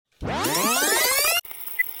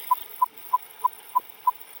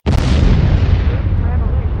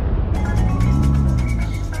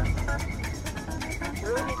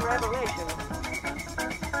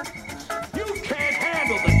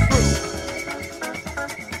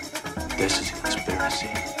This is a conspiracy.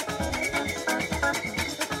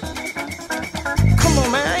 Come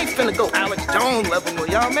on, man. I ain't finna go Alex Jones level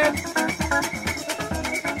with y'all, man.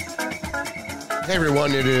 Hey,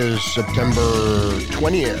 everyone. It is September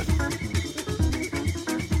 20th.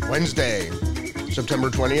 Wednesday,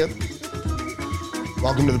 September 20th.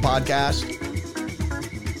 Welcome to the podcast.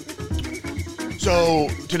 So,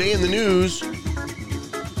 today in the news,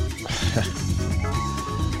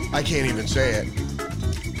 I can't even say it.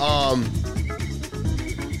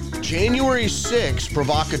 January 6th,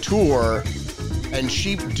 Provocateur and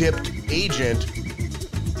sheep-dipped agent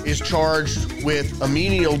is charged with a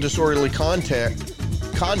menial disorderly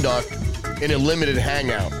conduct in a limited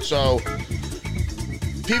hangout. So,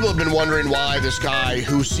 people have been wondering why this guy,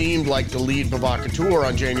 who seemed like the lead provocateur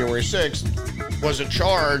on January 6th, wasn't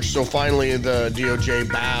charged. So finally, the DOJ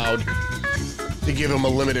bowed to give him a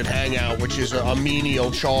limited hangout, which is a menial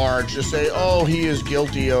charge, to say, oh, he is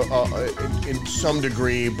guilty in some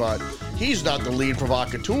degree, but he's not the lead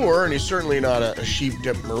provocateur, and he's certainly not a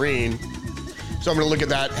sheep-dipped Marine. So I'm going to look at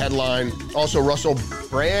that headline. Also, Russell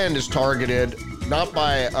Brand is targeted, not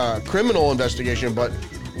by a criminal investigation, but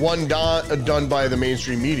one done by the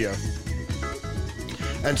mainstream media.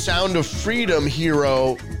 And Sound of Freedom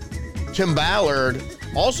hero Tim Ballard,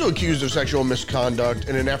 also accused of sexual misconduct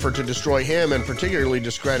in an effort to destroy him and particularly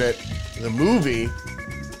discredit the movie.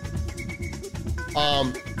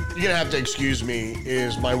 You're gonna have to excuse me,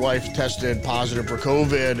 is my wife tested positive for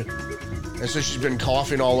COVID, and since she's been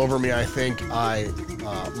coughing all over me, I think I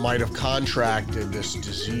might have contracted this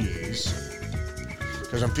disease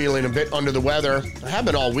because I'm feeling a bit under the weather. I have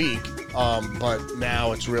been all week, but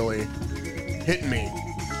now it's really hitting me.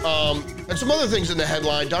 And some other things in the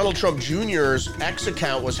headline. Donald Trump Jr.'s X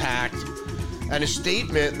account was hacked, and a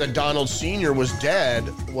statement that Donald Sr. was dead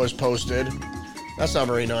was posted. That's not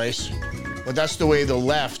very nice, but that's the way the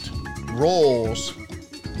left rolls.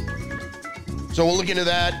 So we'll look into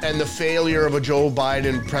that and the failure of a Joe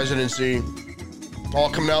Biden presidency. All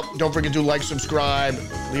coming up. Don't forget to like, subscribe,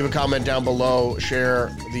 leave a comment down below,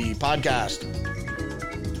 share the podcast.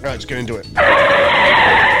 All right, let's get into it.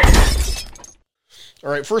 All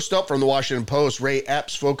right, first up from the Washington Post, Ray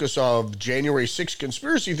Epps, focus of January 6th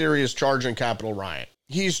conspiracy theory, is charged in Capitol riot.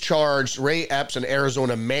 He's charged, Ray Epps, an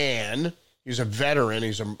Arizona man. He's a veteran.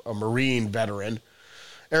 He's a Marine veteran.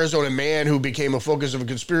 Arizona man who became a focus of a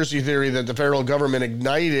conspiracy theory that the federal government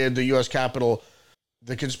ignited the U.S. Capitol.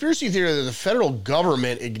 The conspiracy theory that the federal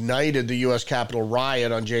government ignited the U.S. Capitol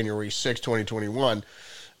riot on January 6, 2021.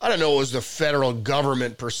 I don't know it was the federal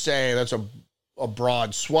government per se. That's a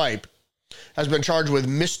broad swipe. Has been charged with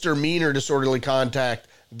misdemeanor disorderly conduct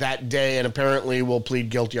that day and apparently will plead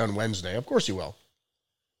guilty on Wednesday. Of course he will.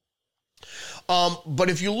 But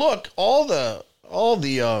if you look, all the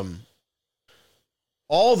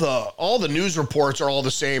news reports are all the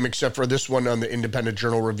same except for this one on the Independent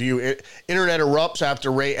Journal Review. Internet erupts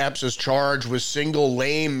after Ray Epps is charged with single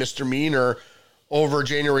lame misdemeanor over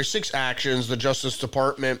January 6 actions. The Justice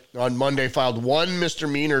Department on Monday filed one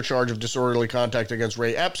misdemeanor charge of disorderly conduct against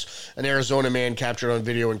Ray Epps, an Arizona man captured on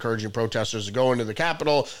video encouraging protesters to go into the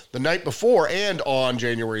Capitol the night before and on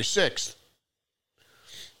January 6th.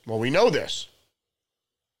 Well, we know this.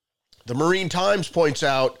 The Marine Times points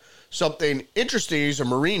out something interesting. He's a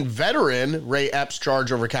Marine veteran, Ray Epps,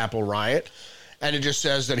 charged over Capitol riot, and it just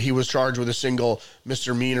says that he was charged with a single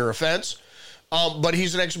misdemeanor offense. But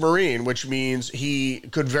he's an ex-Marine, which means he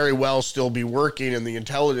could very well still be working in the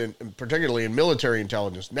intelligence, particularly in military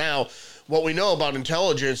intelligence. Now, what we know about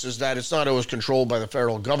intelligence is that it's not always controlled by the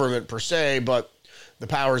federal government per se, but the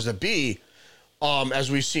powers that be, as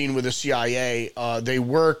we've seen with the CIA, they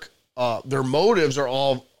work, their motives are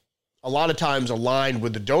all a lot of times aligned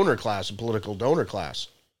with the donor class, the political donor class.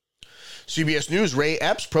 CBS News, Ray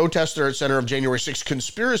Epps, protester at center of January 6th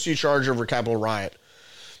conspiracy charge over Capitol riot.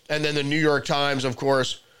 And then the New York Times, of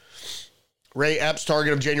course, Ray Epps,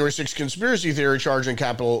 target of January 6th conspiracy theory charge in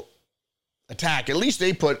Capitol attack. At least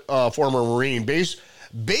they put former Marine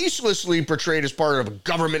baselessly portrayed as part of a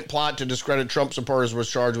government plot to discredit Trump supporters, was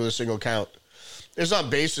charged with a single count. It's not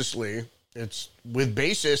baselessly. It's with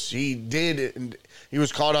basis. He did, and he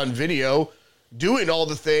was caught on video doing all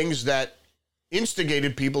the things that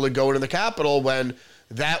instigated people to go into the Capitol when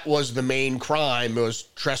that was the main crime. It was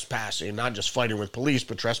trespassing, not just fighting with police,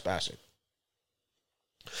 but trespassing.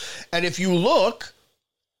 And if you look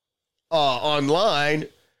online,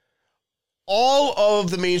 all of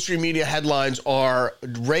the mainstream media headlines are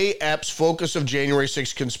Ray Epps, focus of January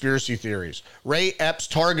 6th conspiracy theories. Ray Epps,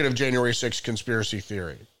 target of January 6th conspiracy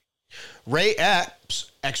theory. Ray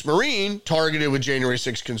Epps, ex-Marine, targeted with January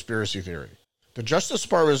 6th conspiracy theory. The Justice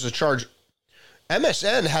Department is charged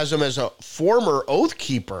MSN has him as a former Oath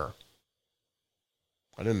Keeper.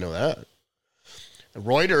 I didn't know that. And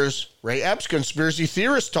Reuters, Ray Epps, conspiracy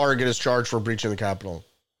theorist target, is charged for breaching the Capitol.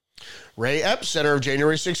 Ray Epps, center of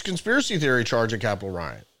January 6th conspiracy theory charge at Capitol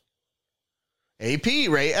riot. AP,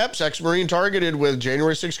 Ray Epps, ex-Marine targeted with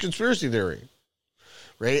January 6th conspiracy theory.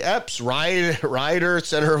 Ray Epps, rioter,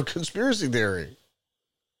 center of conspiracy theory.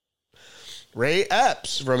 Ray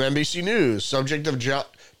Epps from NBC News, subject of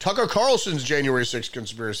Tucker Carlson's January 6th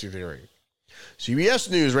conspiracy theory. CBS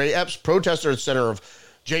News, Ray Epps, protester at center of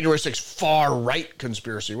January 6th far-right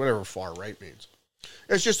conspiracy, whatever far-right means.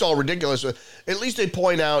 It's just all ridiculous. At least they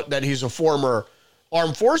point out that he's a former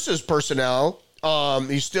armed forces personnel.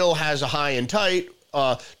 He still has a high and tight.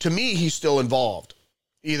 To me, he's still involved,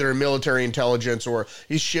 either in military intelligence or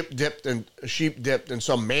he's sheep dipped in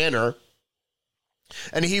some manner.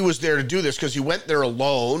 And he was there to do this because he went there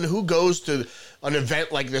alone. Who goes to an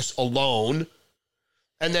event like this alone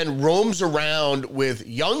and then roams around with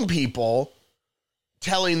young people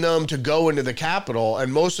telling them to go into the Capitol?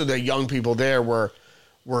 And most of the young people there were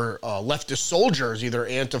leftist soldiers, either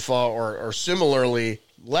Antifa or similarly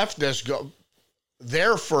leftist, go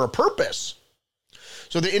there for a purpose.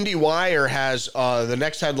 So the IndieWire has the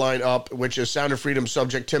next headline up, which is Sound of Freedom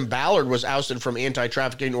subject Tim Ballard was ousted from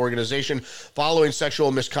anti-trafficking organization following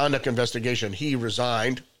sexual misconduct investigation. He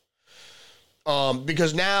resigned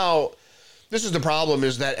because now this is the problem,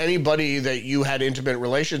 is that anybody that you had intimate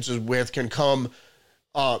relations with can come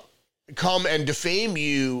and defame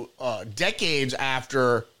you decades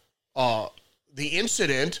after the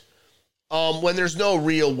incident when there's no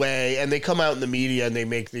real way, and they come out in the media and they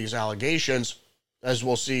make these allegations, as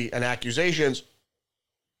we'll see, and accusations,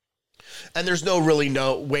 and there's no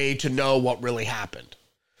way to know what really happened.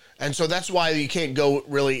 And so that's why you can't go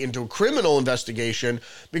really into a criminal investigation,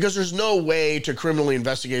 because there's no way to criminally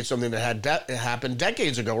investigate something that had happened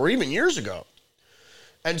decades ago or even years ago.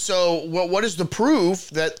 And so what is the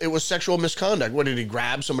proof that it was sexual misconduct? What, did he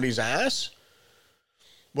grab somebody's ass?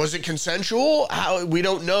 Was it consensual? How? We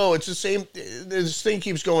don't know. It's the same. This thing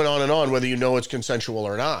keeps going on and on, whether you know it's consensual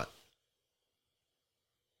or not.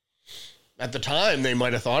 At the time, they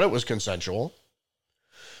might have thought it was consensual.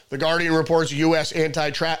 The Guardian reports U.S.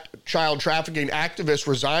 anti-child trafficking activist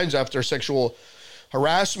resigns after sexual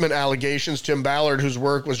harassment allegations. Tim Ballard, whose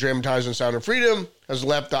work was dramatized in Sound of Freedom, has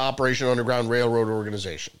left the Operation Underground Railroad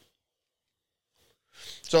organization.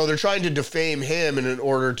 So they're trying to defame him in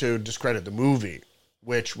order to discredit the movie,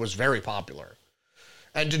 which was very popular,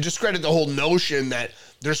 and to discredit the whole notion that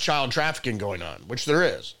there's child trafficking going on, which there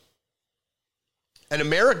is. And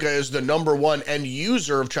America is the #1 end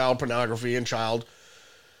user of child pornography and child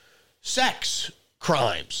sex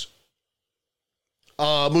crimes.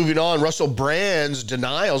 Moving on, Russell Brand's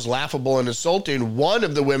denials, laughable and insulting. One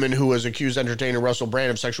of the women who was accused entertainer Russell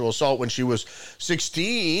Brand of sexual assault when she was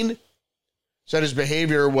 16 said his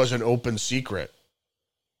behavior was an open secret.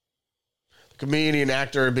 The comedian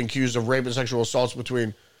actor had been accused of rape and sexual assaults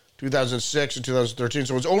between 2006 and 2013,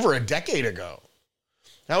 so it was over a decade ago.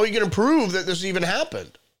 How are you going to prove that this even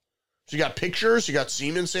happened? So you got pictures, you got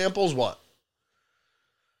semen samples, what?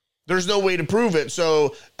 There's no way to prove it.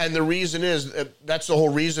 So, and the reason is, that's the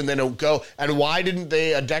whole reason they don't go. And why didn't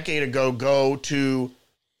they a decade ago go to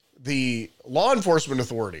the law enforcement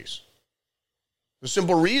authorities? The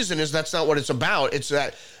simple reason is that's not what it's about. It's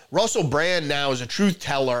that Russell Brand now is a truth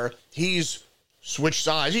teller. He's switched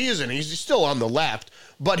sides. He isn't. He's still on the left,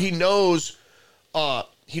 but he knows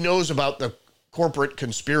about the corporate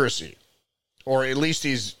conspiracy, or at least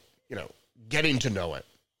he's, getting to know it.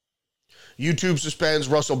 YouTube suspends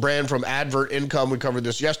Russell Brand from advert income. We covered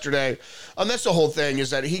this yesterday. That's the whole thing, is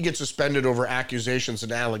that he gets suspended over accusations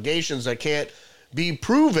and allegations that can't be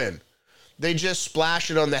proven. They just splash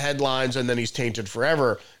it on the headlines, and then he's tainted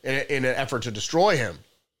forever in an effort to destroy him.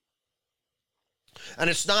 And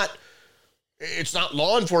it's not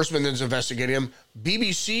law enforcement that's investigating him.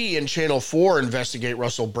 BBC and Channel 4 investigate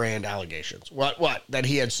Russell Brand allegations. What? That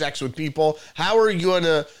he had sex with people? How are you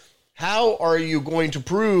going to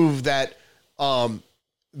prove that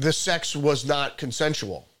the sex was not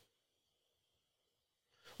consensual?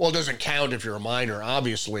 Well, it doesn't count if you're a minor,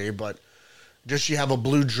 obviously, but does she have a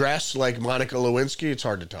blue dress like Monica Lewinsky? It's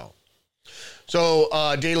hard to tell. So,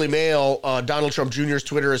 Daily Mail, Donald Trump Jr.'s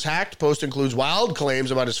Twitter is hacked. Post includes wild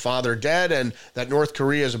claims about his father dead and that North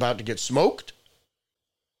Korea is about to get smoked.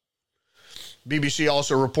 BBC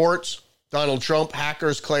also reports Donald Trump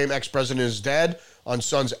hackers claim ex-president is dead on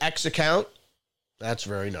son's X account. That's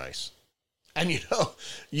very nice. And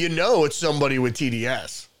you know it's somebody with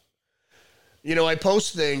TDS. I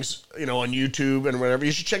post things, on YouTube and whatever.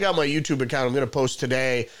 You should check out my YouTube account. I'm going to post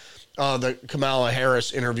today the Kamala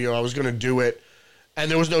Harris interview. I was going to do it. And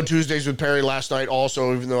there was no Tuesdays with Perry last night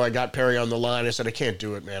also, even though I got Perry on the line. I said, I can't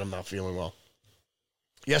do it, man. I'm not feeling well.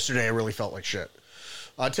 Yesterday, I really felt like shit.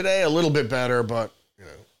 Today, a little bit better, but you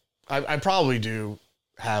know, I probably do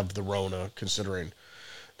have the Rona, considering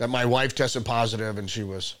that my wife tested positive and she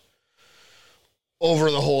was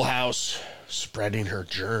over the whole house spreading her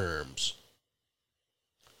germs.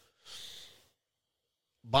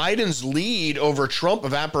 Biden's lead over Trump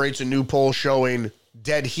evaporates in new poll showing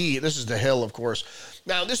dead heat. This is the Hill, of course.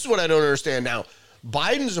 Now, this is what I don't understand. Now,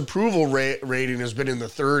 Biden's approval rating has been in the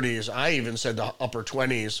 30s. I even said the upper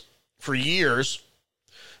 20s for years.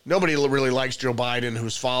 Nobody really likes Joe Biden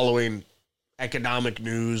who's following economic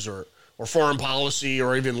news or foreign policy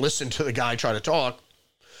or even listen to the guy try to talk.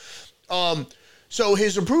 So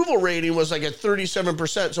his approval rating was like at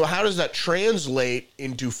 37%. So how does that translate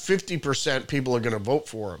into 50% people are going to vote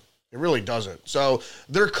for him? It really doesn't. So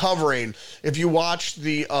they're covering. If you watch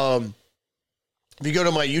the, if you go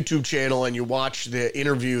to my YouTube channel and you watch the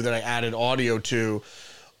interview that I added audio to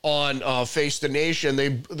on Face the Nation,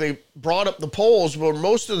 they brought up the polls where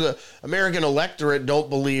most of the American electorate don't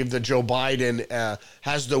believe that Joe Biden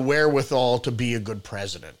has the wherewithal to be a good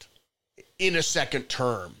president in a second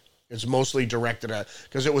term. It's mostly directed at,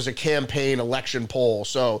 because it was a campaign election poll.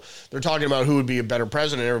 So they're talking about who would be a better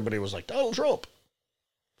president. Everybody was like, Donald Trump.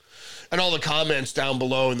 And all the comments down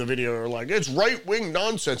below in the video are like, it's right-wing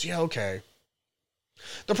nonsense. Yeah, okay.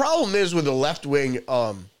 The problem is with the left-wing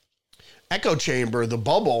echo chamber, the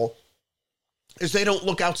bubble, is they don't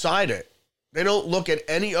look outside it. They don't look at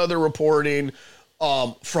any other reporting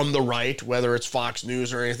from the right, whether it's Fox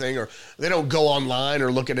News or anything, or they don't go online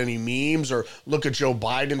or look at any memes or look at Joe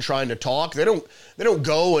Biden trying to talk. They don't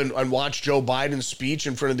go and watch Joe Biden's speech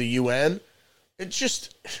in front of the UN. It's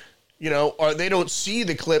just, you know, or they don't see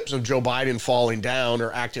the clips of Joe Biden falling down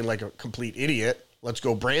or acting like a complete idiot. Let's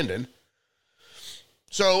go, Brandon.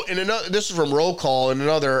 So in another, this is from Roll Call, in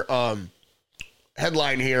another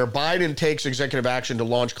headline here, Biden takes executive action to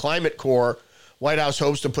launch Climate Corps. White House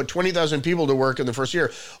hopes to put 20,000 people to work in the first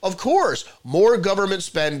year. Of course, more government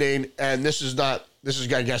spending, and this is, I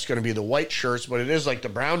guess, going to be the white shirts, but it is like the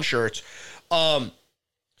brown shirts.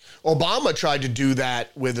 Obama tried to do that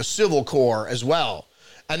with the Civil Corps as well.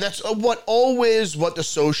 And that's what the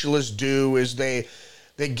socialists do, is they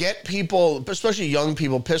get people, especially young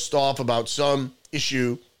people, pissed off about some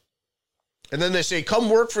issue, and then they say, come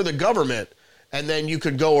work for the government, and then you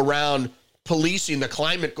could go around policing. The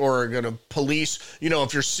Climate Corps are going to police, you know,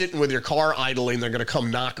 if you're sitting with your car idling, they're going to come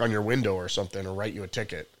knock on your window or something or write you a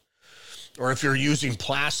ticket. Or if you're using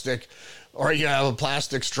plastic or you have a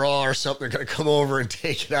plastic straw or something, they're going to come over and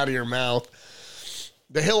take it out of your mouth.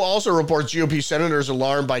 The Hill also reports GOP senators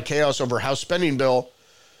alarmed by chaos over House spending bill.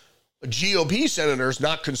 GOP senators,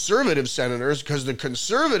 not conservative senators, because the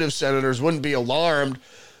conservative senators wouldn't be alarmed,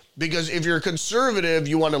 because if you're conservative,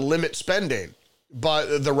 you want to limit spending.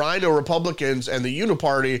 But the Rhino Republicans and the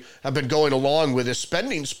Uniparty have been going along with this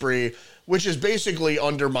spending spree, which is basically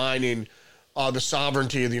undermining the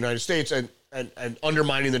sovereignty of the United States and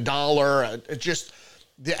undermining the dollar. It just,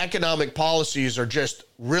 the economic policies are just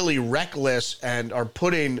really reckless and are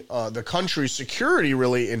putting the country's security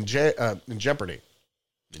really in jeopardy.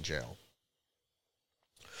 In jail.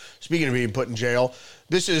 Speaking of being put in jail,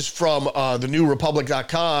 this is from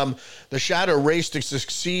thenewrepublic.com. The shadow race to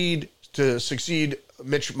succeed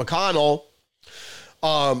Mitch McConnell.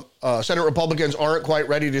 Senate Republicans aren't quite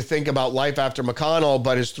ready to think about life after McConnell,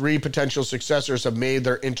 but his three potential successors have made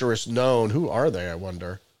their interests known. Who are they, I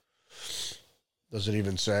wonder? Does it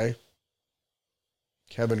even say?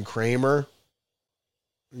 Kevin Kramer?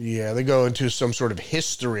 Yeah, they go into some sort of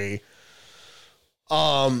history.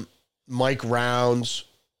 Mike Rounds.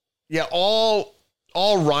 Yeah, all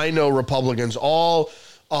Rhino Republicans, all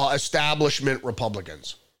establishment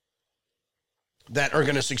Republicans that are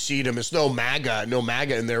going to succeed him. It's no MAGA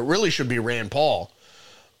in there. It really should be Rand Paul.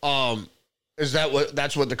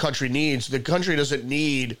 That's what the country needs. The country doesn't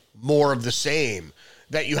need more of the same.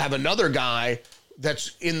 That you have another guy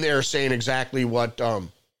that's in there saying exactly what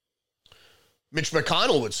Mitch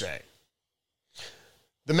McConnell would say.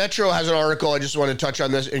 The Metro has an article, I just want to touch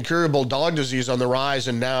on this. Incurable dog disease on the rise,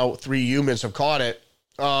 and now 3 humans have caught it.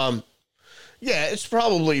 Yeah, it's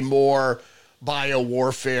probably more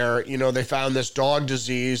biowarfare. You know, they found this dog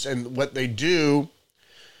disease, and what they do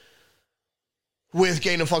with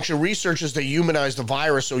gain-of-function research is they humanize the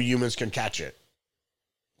virus so humans can catch it.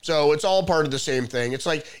 So it's all part of the same thing. It's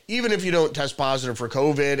like, even if you don't test positive for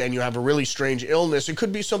COVID and you have a really strange illness, it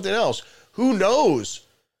could be something else. Who knows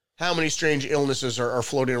how many strange illnesses are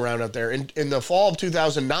floating around out there? In the fall of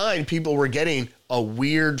 2009, people were getting a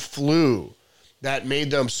weird flu that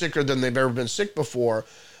made them sicker than they've ever been sick before.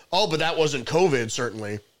 Oh, but that wasn't COVID,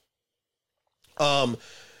 certainly. And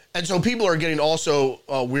so people are getting also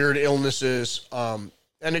weird illnesses.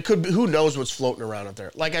 And it could be, who knows what's floating around out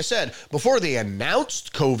there. Like I said, before they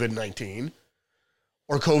announced COVID-19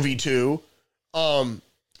 or COVID-2,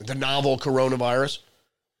 the novel coronavirus,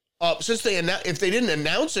 since if they didn't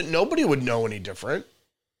announce it, nobody would know any different.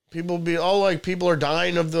 People would be like people are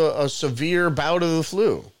dying of a severe bout of the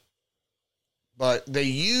flu. But they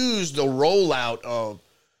used the rollout of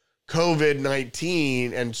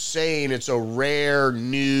COVID-19 and saying it's a rare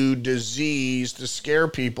new disease to scare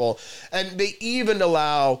people. And they even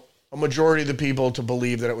allow a majority of the people to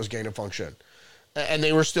believe that it was gain of function. And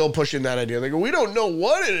they were still pushing that idea. They go, we don't know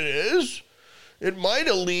what it is. It might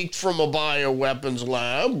have leaked from a bioweapons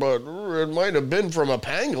lab, but it might have been from a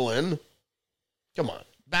pangolin. Come on.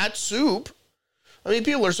 Bat soup. I mean,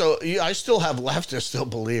 people are so... I still have leftists still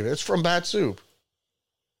believe it's from bat soup.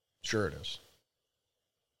 Sure it is.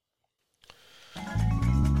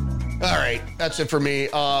 All right, that's it for me.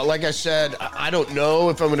 Like I said, I don't know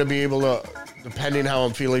if I'm going to be able to, depending how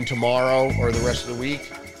I'm feeling tomorrow or the rest of the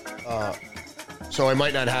week. So I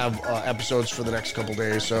might not have episodes for the next couple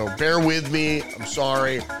days. So bear with me. I'm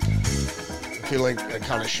sorry. I'm feeling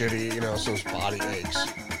kind of shitty, so those body aches.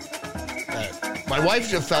 My wife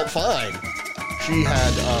just felt fine. She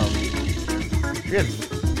had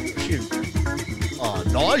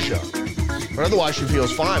nausea, but otherwise she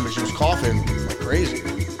feels fine. But she was coughing like crazy.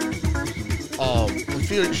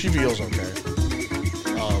 She feels okay.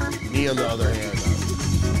 Me, on the other hand,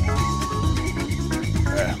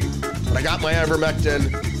 but I got my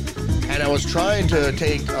ivermectin, and I was trying to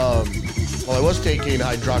take. I was taking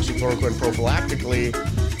hydroxychloroquine prophylactically,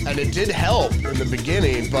 and it did help in the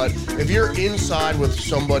beginning. But if you're inside with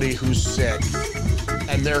somebody who's sick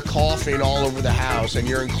and they're coughing all over the house, and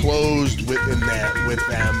you're enclosed with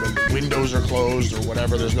them, and windows are closed or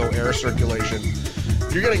whatever, there's no air circulation,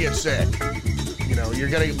 you're gonna get sick.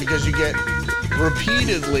 Because you get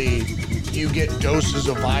repeatedly, you get doses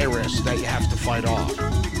of virus that you have to fight off.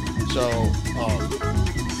 So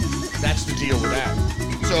that's the deal with that.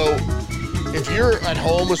 So if you're at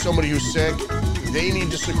home with somebody who's sick, they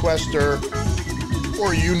need to sequester,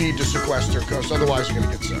 or you need to sequester, because otherwise you're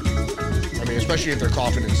going to get sick. I mean, especially if they're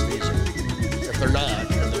coughing and sneezing. If they're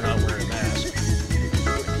not, and they're not wearing a mask.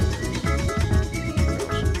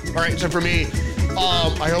 All right, so for me,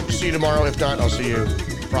 I hope to see you tomorrow. If not, I'll see you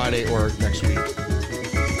Friday or next week.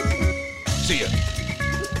 See ya.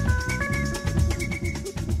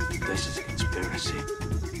 This is a conspiracy.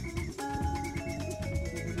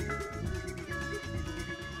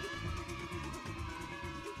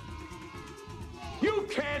 You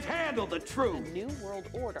can't handle the truth. A new world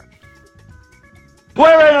order.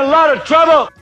 We're in a lot of trouble!